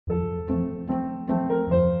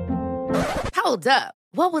Hold up.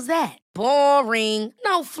 What was that? Boring.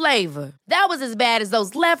 No flavor. That was as bad as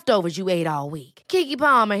those leftovers you ate all week. Keke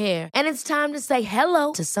Palmer here, and it's time to say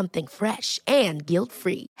hello to something fresh and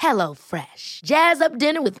guilt-free. Hello Fresh. Jazz up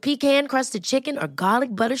dinner with pecan-crusted chicken or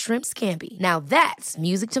garlic butter shrimp scampi. Now that's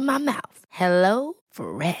music to my mouth. Hello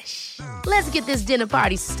Fresh. Let's get this dinner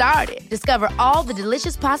party started. Discover all the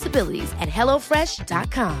delicious possibilities at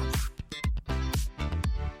hellofresh.com.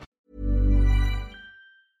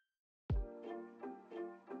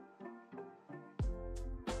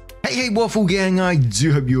 Hey, Waffle Gang, I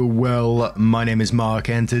do hope you're well. My name is Mark,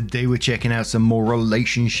 and today we're checking out some more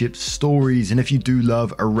relationship stories. And if you do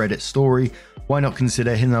love a Reddit story, why not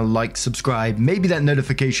consider hitting a like, subscribe, maybe that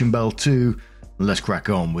notification bell too. Let's crack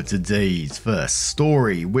on with today's first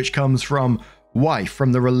story, which comes from Wife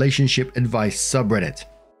from the Relationship Advice subreddit.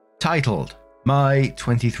 Titled, My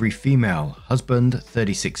 23 female, husband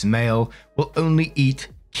 36 male, will only eat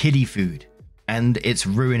kiddie food, and it's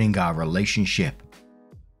ruining our relationship.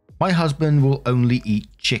 My husband will only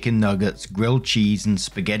eat chicken nuggets, grilled cheese, and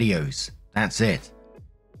SpaghettiOs. That's it.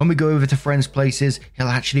 When we go over to friends' places, he'll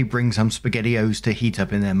actually bring some SpaghettiOs to heat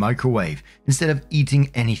up in their microwave instead of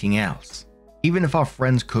eating anything else, even if our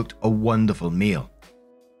friends cooked a wonderful meal.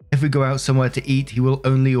 If we go out somewhere to eat, he will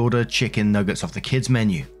only order chicken nuggets off the kids'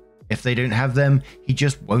 menu. If they don't have them, he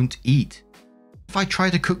just won't eat. If I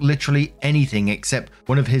try to cook literally anything except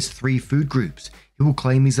one of his 3 food groups, he will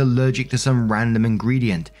claim he's allergic to some random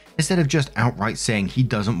ingredient instead of just outright saying he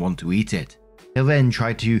doesn't want to eat it. He'll then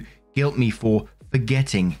try to guilt me for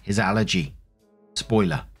forgetting his allergy.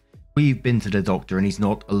 Spoiler, we've been to the doctor and he's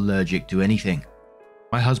not allergic to anything.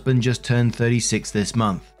 My husband just turned 36 this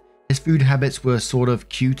month. His food habits were sort of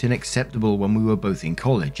cute and acceptable when we were both in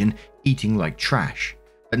college and eating like trash,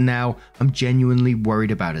 but now I'm genuinely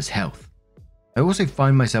worried about his health. I also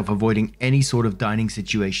find myself avoiding any sort of dining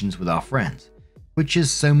situations with our friends, which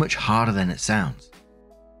is so much harder than it sounds.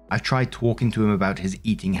 I've tried talking to him about his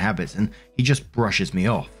eating habits and he just brushes me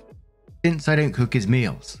off. Since I don't cook his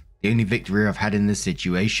meals, the only victory I've had in this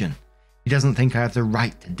situation, he doesn't think I have the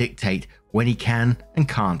right to dictate when he can and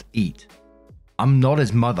can't eat. I'm not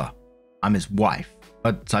his mother, I'm his wife,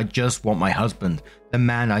 but I just want my husband, the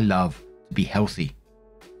man I love, to be healthy.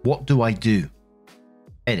 What do I do?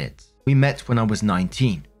 Edit. We met when I was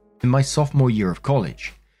 19, in my sophomore year of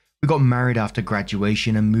college. We got married after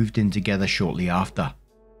graduation and moved in together shortly after.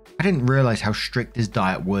 I didn't realize how strict his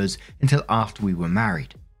diet was until after we were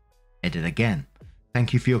married. Edit again.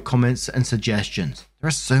 Thank you for your comments and suggestions. There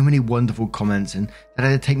are so many wonderful comments and that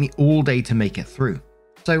it'd take me all day to make it through.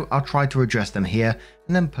 So I'll try to address them here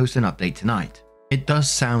and then post an update tonight. It does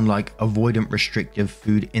sound like avoidant restrictive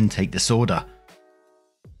food intake disorder.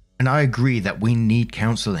 And I agree that we need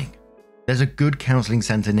counseling. There's a good counseling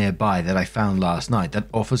center nearby that I found last night that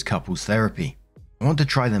offers couples therapy. I want to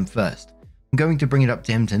try them first. I'm going to bring it up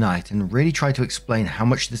to him tonight and really try to explain how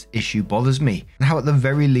much this issue bothers me and how at the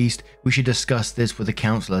very least we should discuss this with a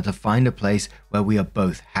counselor to find a place where we are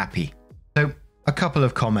both happy. So, a couple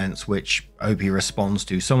of comments which Opie responds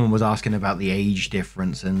to. Someone was asking about the age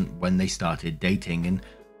difference and when they started dating, and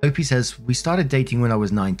Opie says, "We started dating when I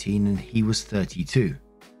was 19 and he was 32.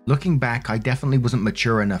 Looking back, I definitely wasn't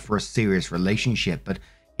mature enough for a serious relationship, but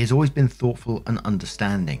he has always been thoughtful and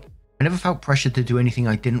understanding. I never felt pressured to do anything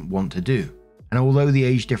I didn't want to do. And although the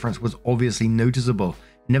age difference was obviously noticeable,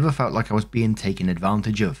 it never felt like I was being taken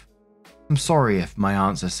advantage of." I'm sorry if my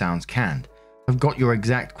answer sounds canned. I've got your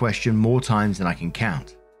exact question more times than I can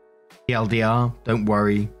count. TLDR, don't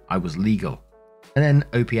worry, I was legal. And then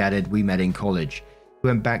Opie added, "We met in college. He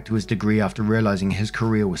went back to his degree after realizing his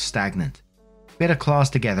career was stagnant. We had a class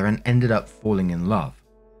together and ended up falling in love.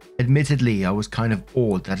 Admittedly, I was kind of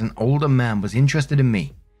awed that an older man was interested in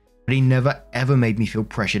me, but he never ever made me feel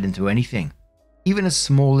pressured into anything, even as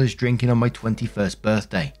small as drinking on my 21st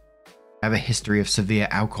birthday. I have a history of severe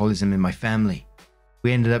alcoholism in my family.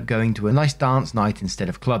 We ended up going to a nice dance night instead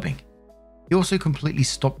of clubbing. He also completely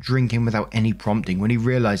stopped drinking without any prompting when he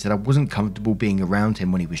realized that I wasn't comfortable being around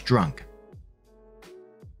him when he was drunk."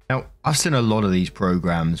 Now, I've seen a lot of these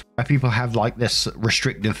programs where people have like this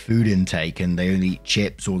restrictive food intake and they only eat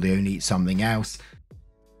chips or they only eat something else.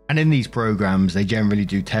 And in these programs, they generally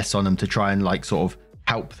do tests on them to try and like sort of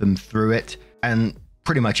help them through it. And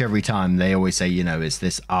pretty much every time they always say, you know, it's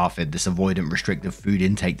this ARFID, this avoidant restrictive food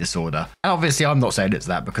intake disorder. And obviously I'm not saying it's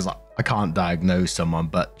that because I can't diagnose someone,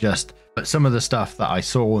 but some of the stuff that I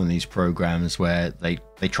saw in these programs where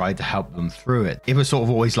they tried to help them through it, it was sort of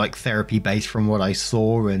always like therapy based from what I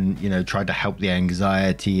saw, and, you know, tried to help the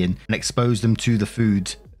anxiety and expose them to the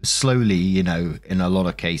food slowly, you know, in a lot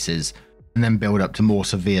of cases, and then build up to more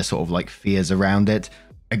severe sort of like fears around it.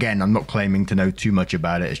 Again, I'm not claiming to know too much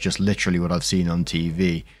about it. It's just literally what I've seen on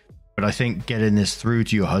TV. But I think getting this through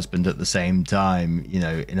to your husband at the same time,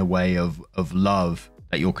 in a way of love,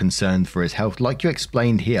 that you're concerned for his health, like you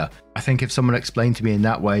explained here. I think if someone explained to me in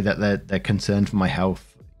that way that they're concerned for my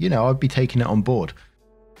health, I'd be taking it on board.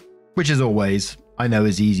 Which, as always, I know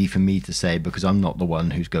is easy for me to say because I'm not the one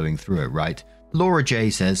who's going through it, right? Laura J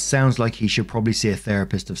says, sounds like he should probably see a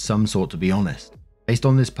therapist of some sort, to be honest. Based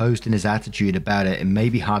on this post and his attitude about it, it may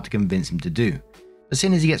be hard to convince him to do. As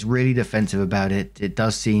soon as he gets really defensive about it, it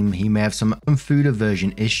does seem he may have some food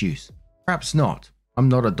aversion issues. Perhaps not. I'm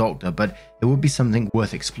not a doctor, but it would be something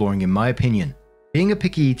worth exploring in my opinion. Being a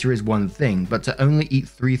picky eater is one thing, but to only eat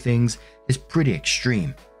 3 things is pretty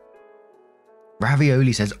extreme.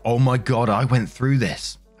 Ravioli says, oh my god, I went through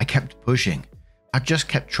this. I kept pushing. I just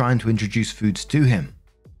kept trying to introduce foods to him.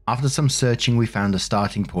 After some searching, we found a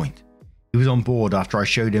starting point. He was on board after I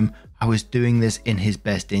showed him I was doing this in his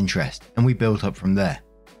best interest, and we built up from there.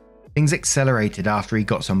 Things accelerated after he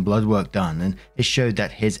got some blood work done, and it showed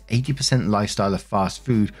that his 80% lifestyle of fast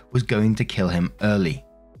food was going to kill him early.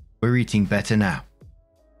 We're eating better now.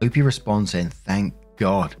 Opie responds saying, thank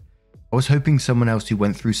God. I was hoping someone else who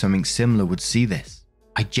went through something similar would see this.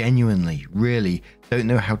 I genuinely, really don't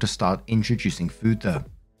know how to start introducing food though.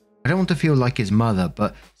 I don't want to feel like his mother,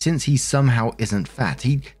 but since he somehow isn't fat,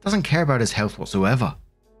 he doesn't care about his health whatsoever.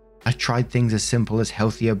 I tried things as simple as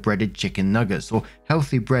healthier breaded chicken nuggets or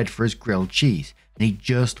healthy bread for his grilled cheese, and he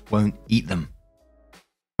just won't eat them.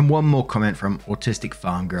 And one more comment from Autistic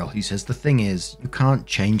Farm Girl who says the thing is, you can't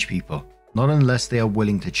change people, not unless they are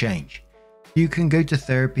willing to change. You can go to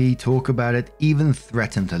therapy, talk about it, even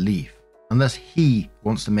threaten to leave. Unless he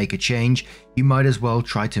wants to make a change, you might as well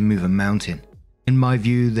try to move a mountain. In my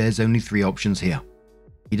view, there's only 3 options here.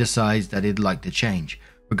 He decides that he'd like to change,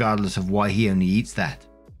 regardless of why he only eats that,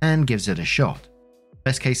 and gives it a shot.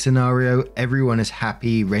 Best case scenario, everyone is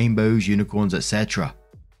happy, rainbows, unicorns, etc.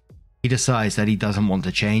 He decides that he doesn't want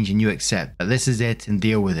to change and you accept that this is it and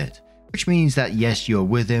deal with it, which means that yes, you're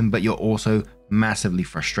with him, but you're also massively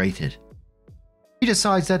frustrated. He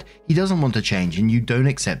decides that he doesn't want to change and you don't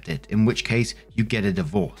accept it, in which case you get a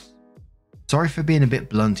divorce. Sorry for being a bit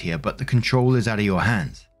blunt here, but the control is out of your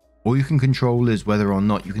hands. All you can control is whether or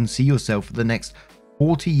not you can see yourself for the next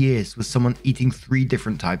 40 years with someone eating 3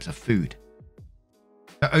 different types of food.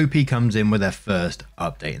 The OP comes in with their first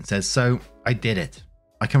update and says, so I did it.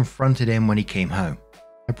 I confronted him when he came home.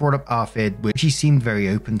 I brought up ARFID, which he seemed very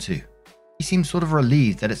open to. He seemed sort of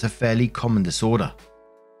relieved that it's a fairly common disorder.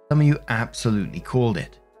 Some of you absolutely called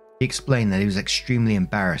it. He explained that he was extremely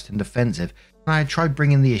embarrassed and defensive, and I had tried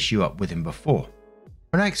bringing the issue up with him before.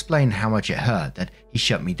 When I explained how much it hurt that he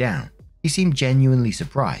shut me down, he seemed genuinely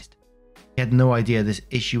surprised. He had no idea this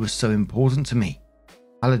issue was so important to me.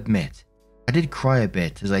 I'll admit, I did cry a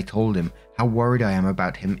bit as I told him how worried I am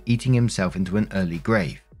about him eating himself into an early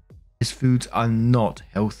grave. His foods are not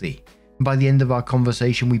healthy, and by the end of our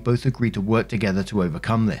conversation we both agreed to work together to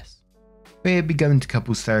overcome this. We'll be going to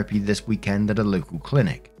couples therapy this weekend at a local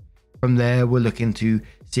clinic. From there, we're looking to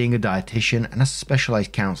seeing a dietitian and a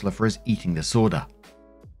specialized counselor for his eating disorder.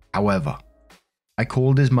 However, I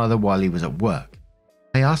called his mother while he was at work.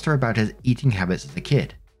 I asked her about his eating habits as a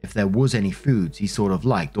kid, if there was any foods he sort of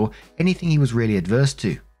liked or anything he was really adverse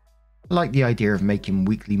to. I like the idea of making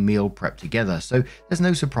weekly meal prep together, so there's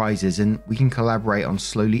no surprises and we can collaborate on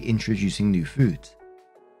slowly introducing new foods.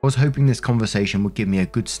 I was hoping this conversation would give me a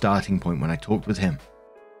good starting point when I talked with him.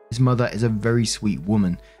 His mother is a very sweet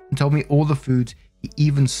woman and told me all the foods he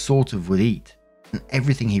even sort of would eat, and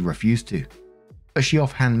everything he refused to. But she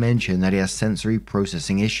offhand mentioned that he has sensory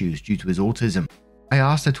processing issues due to his autism. I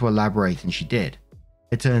asked her to elaborate and she did.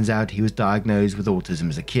 It turns out he was diagnosed with autism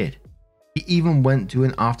as a kid. He even went to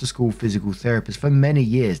an after-school physical therapist for many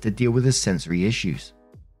years to deal with his sensory issues.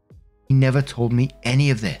 He never told me any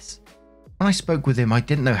of this. When I spoke with him, I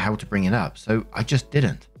didn't know how to bring it up, so I just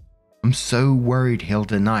didn't. I'm so worried he'll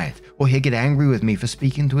deny it, or he'll get angry with me for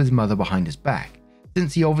speaking to his mother behind his back,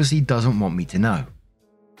 since he obviously doesn't want me to know.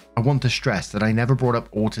 I want to stress that I never brought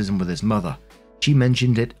up autism with his mother. She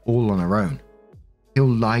mentioned it all on her own. He'll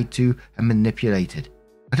lied to and manipulated.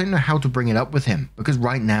 I don't know how to bring it up with him, because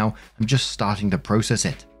right now I'm just starting to process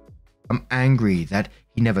it. I'm angry that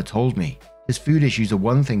he never told me. His food issues are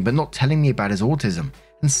one thing, but not telling me about his autism,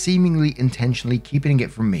 and seemingly intentionally keeping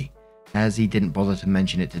it from me, as he didn't bother to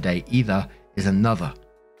mention it today either, is another.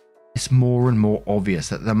 It's more and more obvious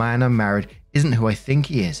that the man I'm married isn't who I think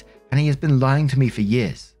he is, and he has been lying to me for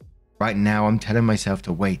years. Right now I'm telling myself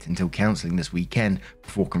to wait until counseling this weekend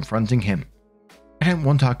before confronting him. I don't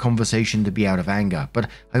want our conversation to be out of anger, but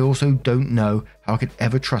I also don't know how I could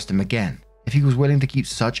ever trust him again if he was willing to keep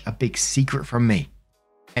such a big secret from me.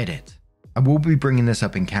 Edit. I will be bringing this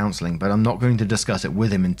up in counseling, but I'm not going to discuss it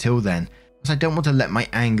with him until then, as I don't want to let my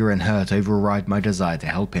anger and hurt override my desire to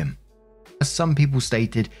help him. As some people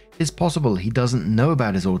stated, it's possible he doesn't know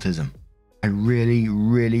about his autism. I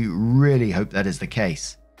really hope that is the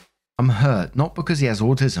case. I'm hurt not because he has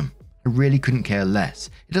autism. I really couldn't care less.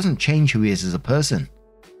 It doesn't change who he is as a person,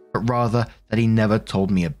 but rather that he never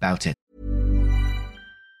told me about it.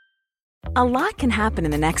 A lot can happen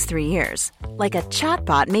in the next 3 years. Like a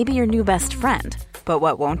chatbot may be your new best friend. But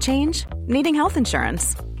what won't change? Needing health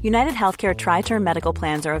insurance. United Healthcare Tri-Term Medical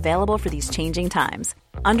Plans are available for these changing times.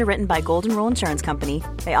 Underwritten by Golden Rule Insurance Company,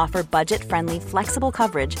 they offer budget-friendly, flexible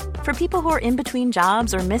coverage for people who are in between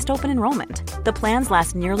jobs or missed open enrollment. The plans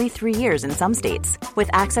last nearly 3 years in some states, with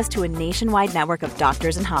access to a nationwide network of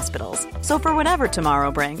doctors and hospitals. So for whatever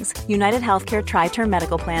tomorrow brings, United Healthcare Tri-Term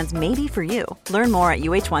Medical Plans may be for you. Learn more at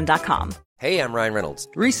uh1.com. Hey, I'm Ryan Reynolds.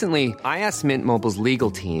 Recently, I asked Mint Mobile's legal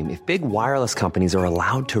team if big wireless companies are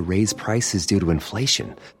allowed to raise prices due to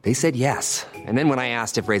inflation. They said yes. And then when I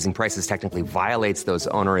asked if raising prices technically violates those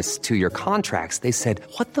onerous 2-year contracts, they said,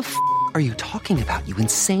 "What the f*** are you talking about, you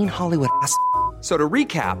insane Hollywood ass?" So to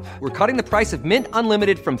recap, we're cutting the price of Mint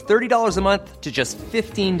Unlimited from $30 a month to just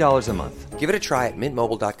 $15 a month. Give it a try at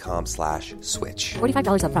mintmobile.com/switch.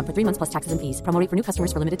 $45 up front for 3 months plus taxes and fees. Promo rate for new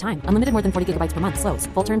customers for limited time. Unlimited more than 40 gigabytes per month. Slows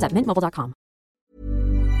full terms at mintmobile.com.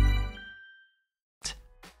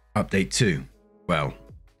 Update 2. Well,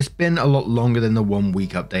 it's been a lot longer than the 1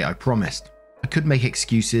 week update I promised. I could make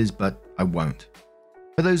excuses, but I won't.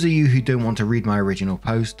 For those of you who don't want to read my original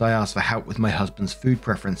post, I asked for help with my husband's food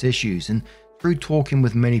preference issues, and through talking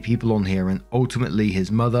with many people on here and ultimately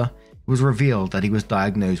his mother, it was revealed that he was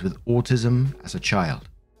diagnosed with autism as a child.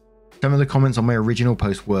 Some of the comments on my original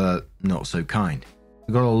post were not so kind.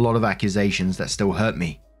 I got a lot of accusations that still hurt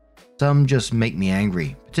me. Some just make me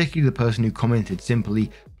angry, particularly the person who commented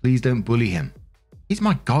simply, "Please don't bully him." He's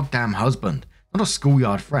my goddamn husband, not a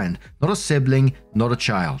schoolyard friend, not a sibling, not a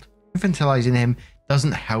child. Infantilizing him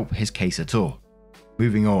doesn't help his case at all.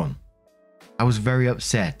 Moving on. I was very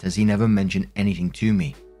upset as he never mentioned anything to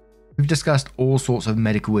me. We've discussed all sorts of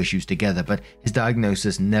medical issues together, but his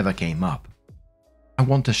diagnosis never came up. I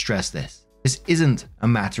want to stress this. This isn't a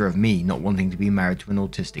matter of me not wanting to be married to an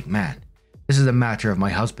autistic man. This is a matter of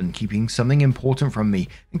my husband keeping something important from me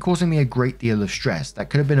and causing me a great deal of stress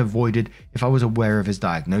that could have been avoided if I was aware of his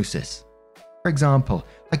diagnosis. For example,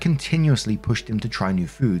 I continuously pushed him to try new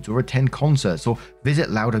foods or attend concerts or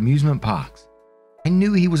visit loud amusement parks. I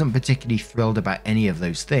knew he wasn't particularly thrilled about any of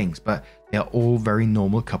those things, but they are all very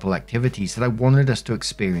normal couple activities that I wanted us to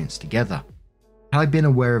experience together. Had I been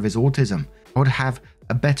aware of his autism, I would have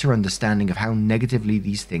a better understanding of how negatively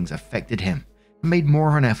these things affected him, and made more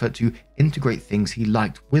of an effort to integrate things he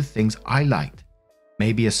liked with things I liked.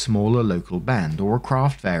 Maybe a smaller local band or a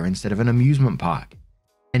craft fair instead of an amusement park.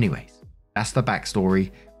 Anyways, that's the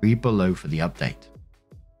backstory. Read below for the update.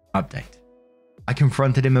 Update. I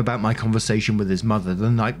confronted him about my conversation with his mother the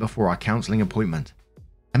night before our counseling appointment.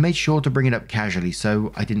 I made sure to bring it up casually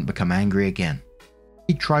so I didn't become angry again.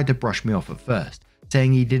 He tried to brush me off at first,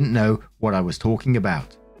 saying he didn't know what I was talking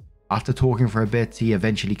about. After talking for a bit, he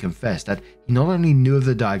eventually confessed that he not only knew of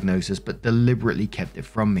the diagnosis but deliberately kept it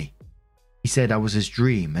from me. He said I was his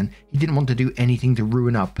dream and he didn't want to do anything to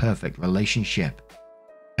ruin our perfect relationship.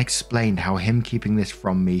 I explained how him keeping this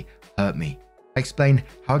from me hurt me. I explained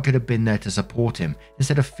how I could have been there to support him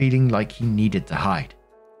instead of feeling like he needed to hide.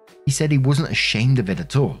 He said he wasn't ashamed of it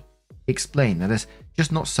at all. He explained that it's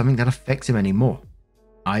just not something that affects him anymore.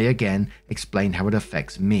 I again explained how it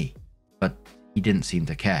affects me, but he didn't seem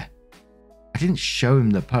to care. I didn't show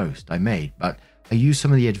him the post I made, but I used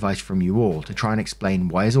some of the advice from you all to try and explain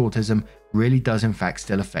why his autism really does in fact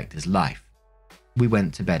still affect his life. We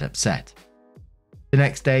went to bed upset. The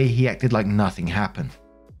next day, he acted like nothing happened.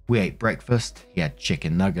 We ate breakfast, he had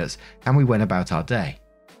chicken nuggets, and we went about our day.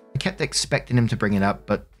 I kept expecting him to bring it up,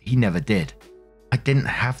 but he never did. I didn't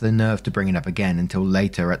have the nerve to bring it up again until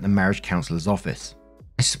later at the marriage counsellor's office.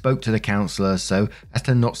 I spoke to the counsellor so as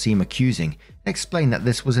to not seem accusing and explained that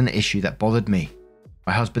this was an issue that bothered me.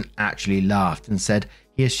 My husband actually laughed and said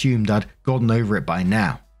he assumed I'd gotten over it by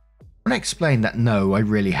now. When I explained that no, I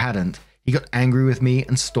really hadn't, he got angry with me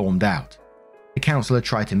and stormed out. The counsellor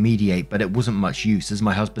tried to mediate, but it wasn't much use as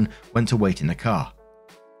my husband went to wait in the car.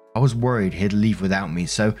 I was worried he'd leave without me,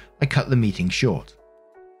 so I cut the meeting short.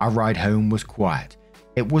 Our ride home was quiet.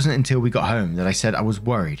 It wasn't until we got home that I said I was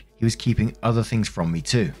worried he was keeping other things from me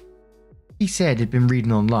too. He said he'd been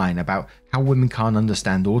reading online about how women can't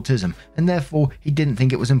understand autism and therefore he didn't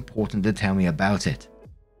think it was important to tell me about it.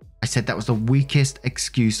 I said that was the weakest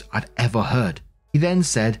excuse I'd ever heard. He then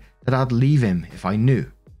said that I'd leave him if I knew.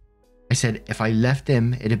 I said if I left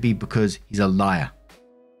him, it'd be because he's a liar.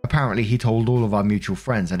 Apparently, he told all of our mutual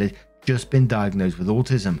friends that I'd just been diagnosed with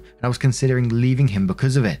autism and I was considering leaving him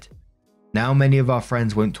because of it. Now many of our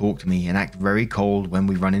friends won't talk to me and act very cold when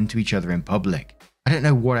we run into each other in public. I don't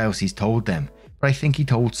know what else he's told them, but I think he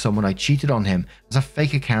told someone I cheated on him as a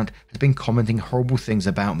fake account has been commenting horrible things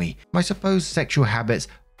about me, my supposed sexual habits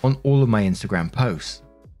on all of my Instagram posts.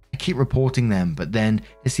 I keep reporting them, but then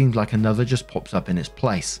it seems like another just pops up in its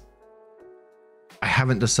place. I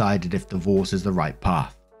haven't decided if divorce is the right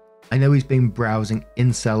path. I know he's been browsing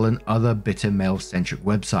incel and other bitter male-centric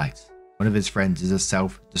websites. One of his friends is a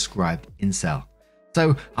self-described incel.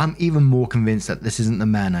 So I'm even more convinced that this isn't the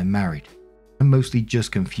man I married. I'm mostly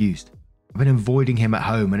just confused. I've been avoiding him at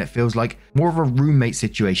home and it feels like more of a roommate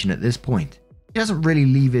situation at this point. He doesn't really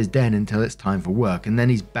leave his den until it's time for work and then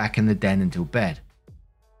he's back in the den until bed.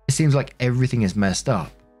 It seems like everything is messed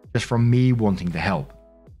up, just from me wanting to help.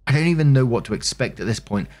 I don't even know what to expect at this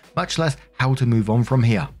point, much less how to move on from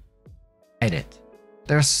here. Edit.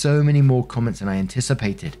 There are so many more comments than I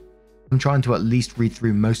anticipated. I'm trying to at least read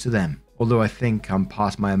through most of them, although I think I'm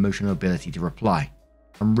past my emotional ability to reply.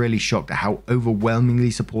 I'm really shocked at how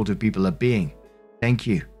overwhelmingly supportive people are being. Thank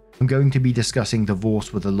you. I'm going to be discussing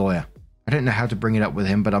divorce with a lawyer. I don't know how to bring it up with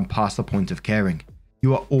him, but I'm past the point of caring.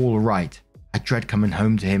 You are all right. I dread coming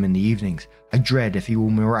home to him in the evenings. I dread if he will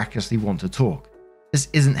miraculously want to talk. This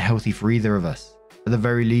isn't healthy for either of us. At the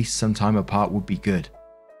very least, some time apart would be good.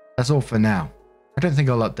 That's all for now. I don't think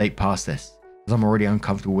I'll update past this, as I'm already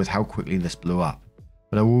uncomfortable with how quickly this blew up,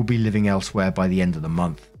 but I will be living elsewhere by the end of the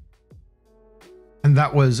month. And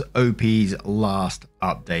that was OP's last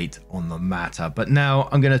update on the matter. But now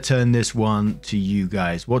I'm going to turn this one to you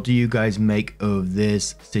guys. What do you guys make of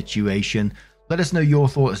this situation? Let us know your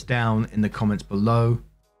thoughts down in the comments below.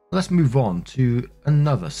 Let's move on to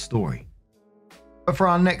another story. But for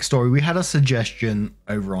our next story, we had a suggestion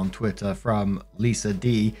over on Twitter from Lisa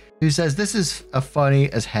D, who says this is a funny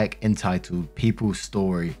as heck entitled People's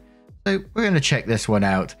Story. So we're going to check this one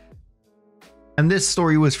out. And this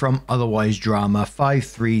story was from Otherwise Drama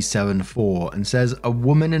 5374 and says a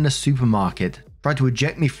woman in a supermarket tried to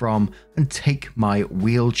eject me from and take my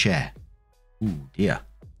wheelchair. Ooh dear.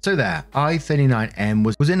 So there,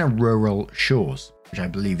 I-39M was in a rural Shaw's, which I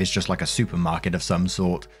believe is just like a supermarket of some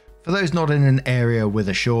sort. For those not in an area with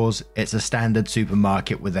a Shaw's, it's a standard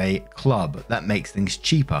supermarket with a club that makes things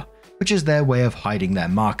cheaper, which is their way of hiding their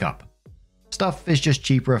markup. Stuff is just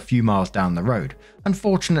cheaper a few miles down the road.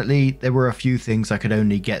 Unfortunately, there were a few things I could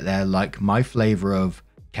only get there, like my flavor of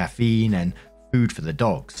caffeine and food for the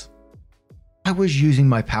dogs. I was using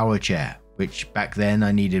my power chair, which back then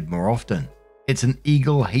I needed more often. It's an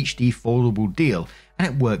Eagle HD foldable deal and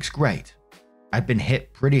it works great. I'd been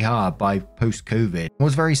hit pretty hard by post-COVID and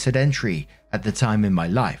was very sedentary at the time in my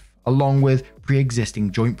life, along with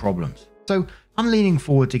pre-existing joint problems. So I'm leaning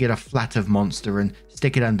forward to get a flat of Monster and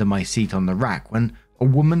stick it under my seat on the rack when a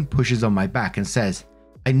woman pushes on my back and says,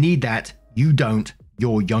 "I need that, you don't,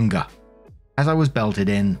 you're younger." As I was belted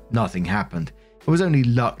in, nothing happened. It was only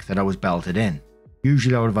luck that I was belted in.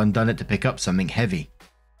 Usually I would have undone it to pick up something heavy.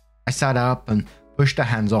 I sat up and pushed her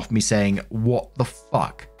hands off me saying, "What the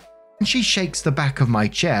fuck?" And she shakes the back of my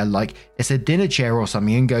chair like it's a dinner chair or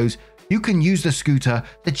something and goes, "You can use the scooter,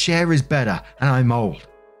 the chair is better and I'm old."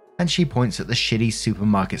 And she points at the shitty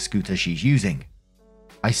supermarket scooter she's using.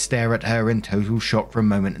 I stare at her in total shock for a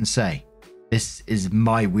moment and say, "This is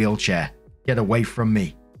my wheelchair. Get away from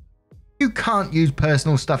me." "You can't use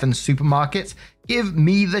personal stuff in supermarkets. Give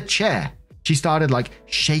me the chair." She started like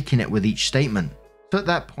shaking it with each statement. So at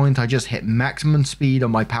that point I just hit maximum speed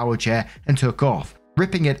on my power chair and took off,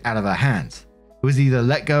 ripping it out of her hands. It was either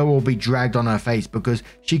let go or be dragged on her face because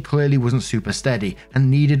she clearly wasn't super steady and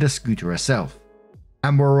needed a scooter herself.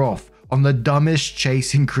 And we're off on the dumbest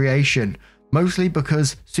chase in creation, mostly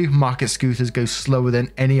because supermarket scooters go slower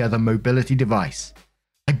than any other mobility device.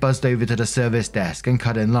 I buzzed over to the service desk and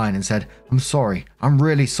cut in line and said, "I'm sorry, I'm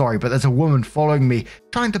really sorry, but there's a woman following me,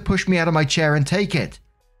 trying to push me out of my chair and take it."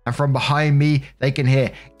 And from behind me, they can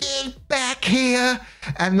hear, "Get back here!"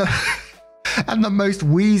 and the most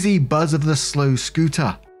wheezy buzz of the slow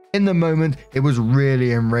scooter. In the moment, it was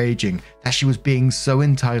really enraging that she was being so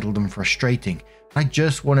entitled and frustrating. I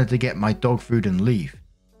just wanted to get my dog food and leave.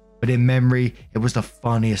 But in memory, it was the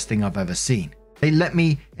funniest thing I've ever seen. They let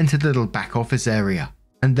me into the little back office area,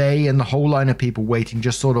 and they and the whole line of people waiting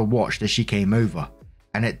just sort of watched as she came over.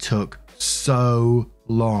 And it took so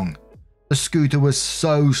long. The scooter was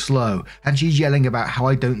so slow, and she's yelling about how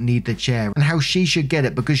I don't need the chair and how she should get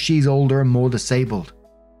it because she's older and more disabled.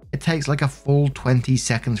 It takes like a full 20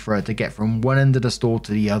 seconds for her to get from one end of the store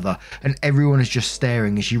to the other, and everyone is just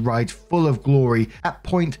staring as she rides full of glory at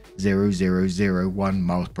 0.0001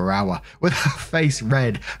 miles per hour, with her face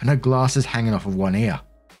red and her glasses hanging off of one ear.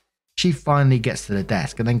 She finally gets to the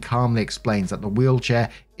desk and then calmly explains that the wheelchair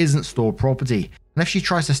isn't store property, and if she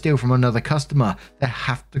tries to steal from another customer, they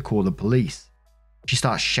have to call the police. She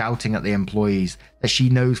starts shouting at the employees that she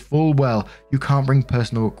knows full well you can't bring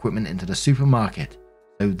personal equipment into the supermarket,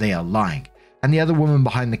 so they are lying. And the other woman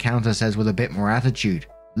behind the counter says with a bit more attitude,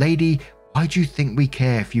 "Lady, why do you think we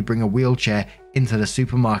care if you bring a wheelchair into the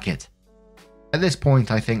supermarket?" At this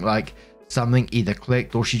point, I think something either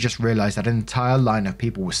clicked or she just realized that an entire line of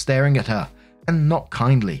people were staring at her, and not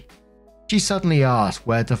kindly. She suddenly asked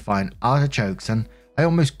where to find artichokes, and I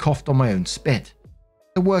almost coughed on my own spit.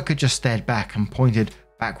 The worker just stared back and pointed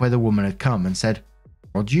back where the woman had come and said,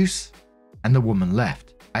 "Produce?" And the woman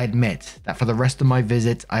left. I admit that for the rest of my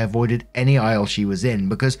visit, I avoided any aisle she was in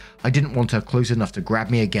because I didn't want her close enough to grab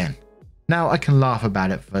me again. Now I can laugh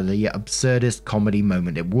about it for the absurdist comedy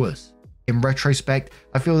moment it was. In retrospect,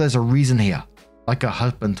 I feel there's a reason here. Like her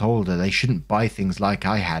husband told her they shouldn't buy things like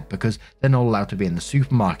I had because they're not allowed to be in the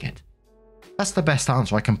supermarket. That's the best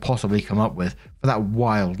answer I can possibly come up with for that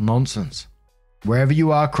wild nonsense. Wherever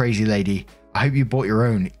you are, crazy lady, I hope you bought your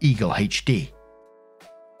own Eagle HD.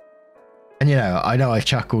 And I know I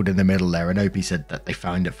chuckled in the middle there, and Opie said that they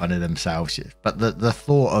found it funny themselves, but the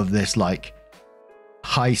thought of this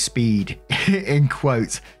high speed, in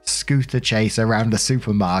quotes, scooter chase around a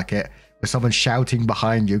supermarket with someone shouting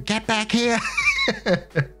behind you, "Get back here!"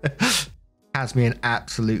 has me in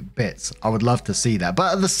absolute bits. I would love to see that.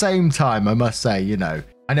 But at the same time, I must say,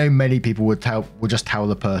 I know many people would just tell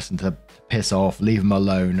the person to piss off, leave them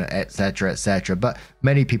alone, etc., etc. But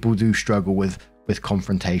many people do struggle with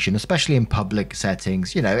confrontation, especially in public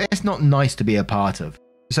settings. It's not nice to be a part of.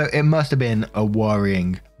 So it must have been a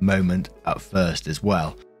worrying moment at first as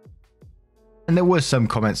well. And there was some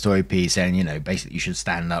comments to OP saying, basically you should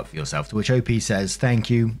stand up for yourself, to which OP says, "Thank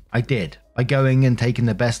you, I did, by going and taking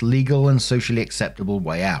the best legal and socially acceptable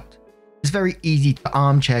way out. It's very easy to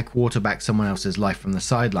armchair quarterback someone else's life from the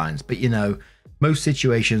sidelines, but most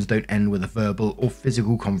situations don't end with a verbal or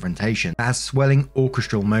physical confrontation, as swelling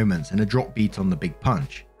orchestral moments and a drop beat on the big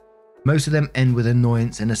punch. Most of them end with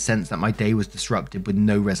annoyance in a sense that my day was disrupted with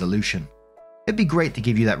no resolution. It'd be great to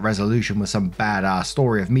give you that resolution with some badass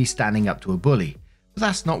story of me standing up to a bully, but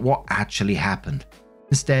that's not what actually happened.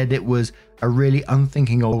 Instead, it was a really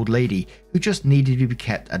unthinking old lady who just needed to be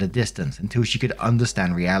kept at a distance until she could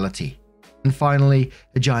understand reality. And finally,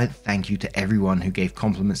 a giant thank you to everyone who gave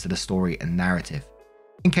compliments to the story and narrative.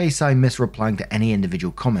 In case I miss replying to any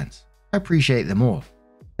individual comments, I appreciate them all.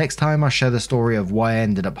 Next time I'll share the story of why I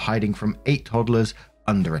ended up hiding from 8 toddlers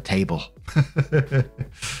under a table."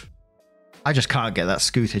 I just can't get that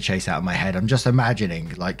scooter chase out of my head. I'm just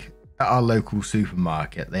imagining, at our local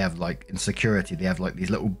supermarket, they have in security, they have these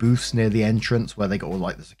little booths near the entrance where they got all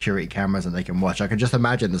the security cameras and they can watch. I can just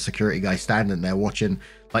imagine the security guy standing there watching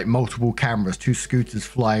multiple cameras, 2 scooters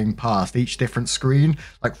flying past, each different screen,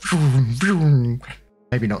 vroom, vroom.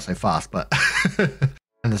 Maybe not so fast, but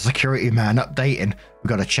and the security man updating, "We've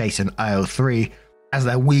got a chase in aisle 3. As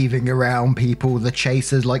they're weaving around people, the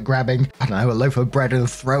chasers grabbing, a loaf of bread and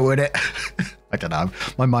throwing it. I don't know,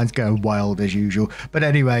 my mind's going wild as usual. But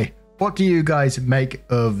anyway, what do you guys make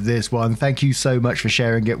of this one? Thank you so much for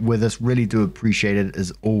sharing it with us. Really do appreciate it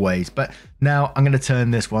as always. But now I'm going to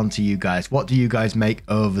turn this one to you guys. What do you guys make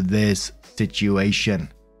of this situation?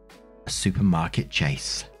 A supermarket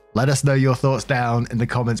chase. Let us know your thoughts down in the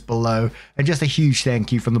comments below. And just a huge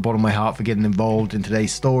thank you from the bottom of my heart for getting involved in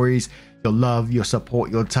today's stories. Your love, your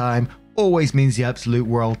support, your time always means the absolute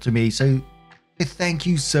world to me. So thank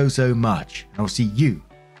you so much. And I'll see you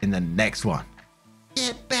in the next one.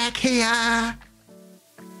 Get back here.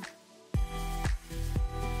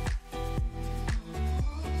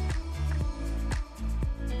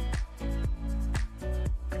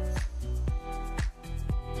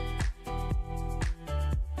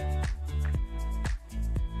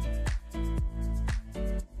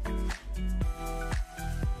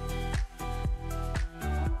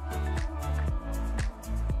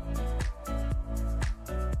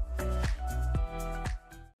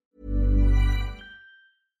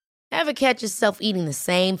 Ever catch yourself eating the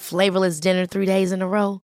same flavorless dinner 3 days in a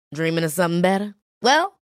row? Dreaming of something better?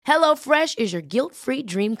 Well, HelloFresh is your guilt-free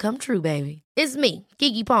dream come true, baby. It's me,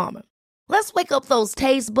 Keke Palmer. Let's wake up those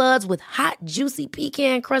taste buds with hot, juicy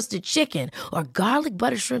pecan-crusted chicken or garlic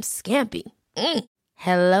butter shrimp scampi.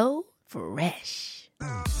 Hello Fresh.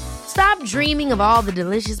 Stop dreaming of all the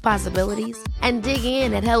delicious possibilities and dig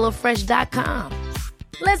in at HelloFresh.com.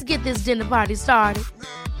 Let's get this dinner party started.